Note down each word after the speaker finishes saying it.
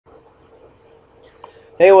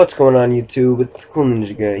Hey, what's going on YouTube? It's Cool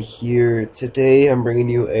Ninja Guy here. Today I'm bringing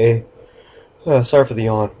you a, sorry for the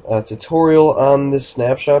yawn, tutorial on this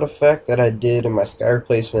snapshot effect that I did in my sky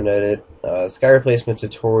replacement edit. Sky replacement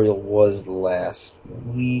tutorial was last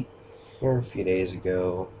week, or a few days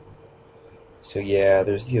ago. So yeah,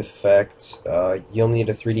 there's the effect. You'll need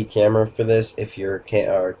a 3D camera for this if your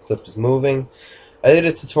clip is moving. I did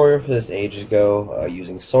a tutorial for this ages ago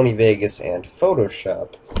using Sony Vegas and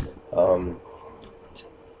Photoshop.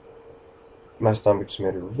 My stomach just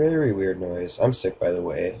made a very weird noise. I'm sick, by the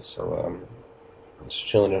way, so I'm just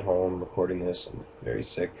chilling at home recording this. I'm very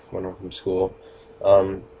sick. Went home from school.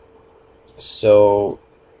 So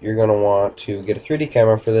you're gonna want to get a 3D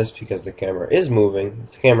camera for this because the camera is moving.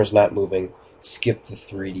 If the camera's not moving, skip the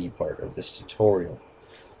 3D part of this tutorial.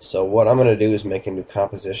 So what I'm gonna do is make a new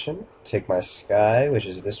composition. Take my sky, which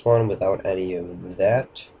is this one without any of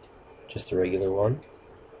that, just a regular one.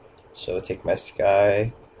 So take my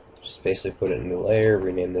sky. Just basically put it in a new layer,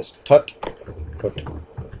 rename this Tut.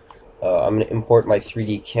 I'm going to import my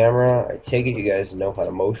 3D camera. I take it you guys know how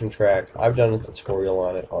to motion track. I've done a tutorial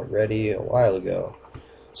on it already a while ago.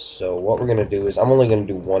 So what we're going to do is I'm only going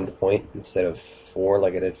to do 1 point instead of 4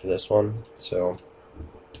 like I did for this one. So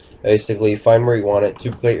basically find where you want it,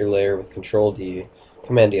 duplicate your layer with Control D,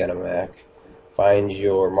 Command D on a Mac. Find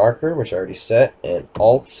your marker, which I already set, and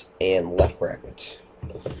Alt and left bracket.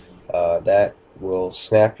 That will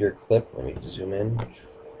snap your clip. Let me zoom in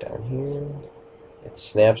down here. It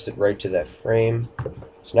snaps it right to that frame.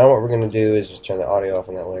 So now what we're going to do is just turn the audio off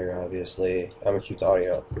on that layer, obviously. I'm going to keep the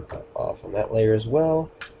audio off on that layer as well.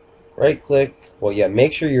 Right click. Well, yeah,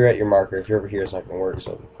 make sure you're at your marker. If you're over here, it's not going to work.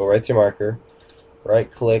 So go right to your marker.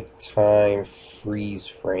 Right click, time, freeze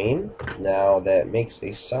frame. Now that makes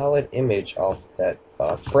a solid image off that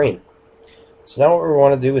frame. So now what we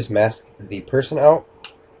want to do is mask the person out.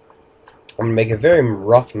 I'm going to make a very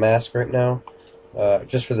rough mask right now,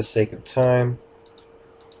 just for the sake of time.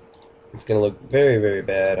 It's going to look very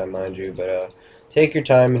bad, I mind you, but take your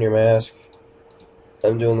time in your mask.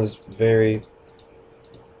 I'm doing this very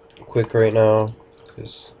quick right now,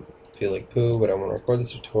 because I feel like poo, but I want to record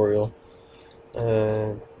this tutorial.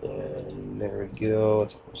 And there we go,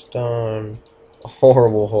 it's almost done. A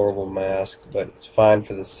horrible mask, but it's fine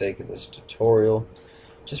for the sake of this tutorial,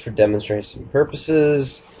 just for demonstration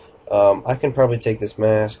purposes. I can probably take this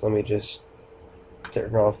mask. Let me just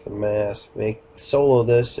turn off the mask. Solo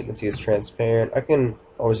this. So you can see it's transparent. I can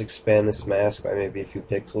always expand this mask by maybe a few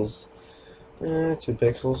pixels. 2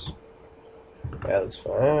 pixels. That looks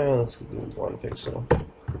fine. Let's do 1 pixel.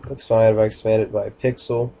 Looks fine if I expand it by a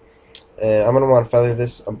pixel. And I'm going to want to feather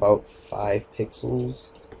this about 5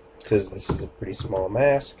 pixels because this is a pretty small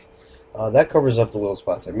mask. That covers up the little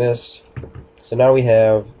spots I missed. So now we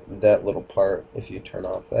have that little part. If you turn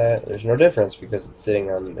off that, there's no difference because it's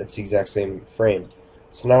sitting on it's the exact same frame.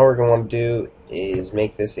 So now what we're going to want to do is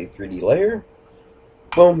make this a 3D layer.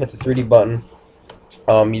 Boom, hit the 3D button.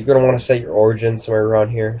 You're going to want to set your origin somewhere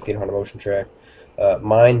around here if you know how to motion track.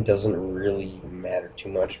 Mine doesn't really matter too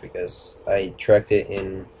much because I tracked it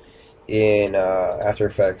in After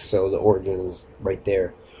Effects, so the origin is right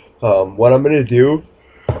there. What I'm going to do,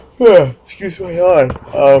 excuse my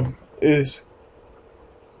yawn, is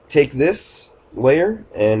take this layer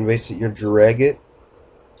and basically drag it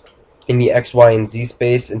in the X, Y, and Z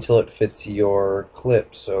space until it fits your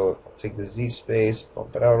clip. So take the Z space,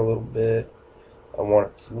 bump it out a little bit. I want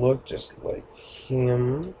it to look just like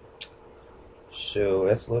him. So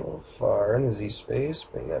that's a little far in the Z space.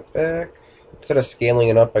 Bring that back. Instead of scaling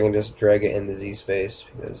it up, I can just drag it in the Z space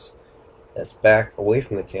because that's back away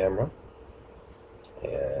from the camera.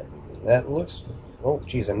 And that looks... Oh,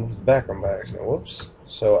 geez, I moved the background by accident. Whoops.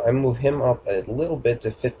 So I move him up a little bit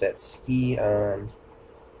to fit that ski on.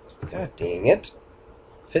 God dang it.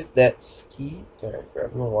 Fit that ski. Alright,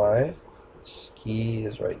 grab my Y. Ski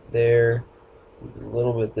is right there. Move a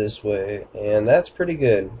little bit this way. And that's pretty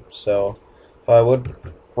good. So if I would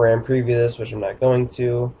RAM preview this, which I'm not going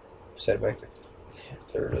to, set it back to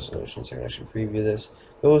third resolution so I can actually preview this.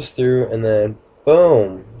 Goes through and then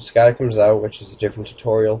boom. Sky comes out, which is a different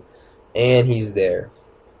tutorial. And he's there.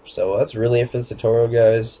 So that's really it for the tutorial,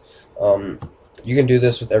 guys. You can do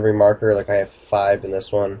this with every marker. Like I have 5 in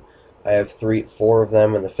this one. I have 4 of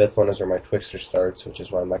them, and the 5th one is where my Twixter starts, which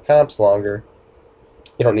is why my comp's longer.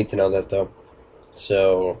 You don't need to know that though.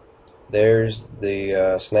 So there's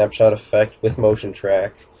the snapshot effect with motion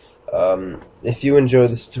track. If you enjoy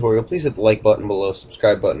this tutorial, please hit the like button below,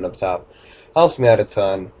 subscribe button up top. Helps me out a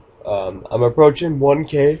ton. I'm approaching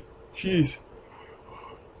 1K. Jeez.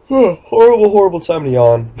 Horrible time to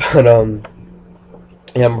yawn. But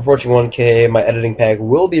Yeah, I'm approaching 1K. My editing pack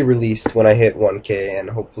will be released when I hit 1K, and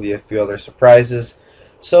hopefully a few other surprises.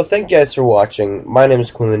 So thank you guys for watching. My name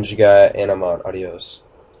is Cool Ninja Guy, and I'm out. Adios.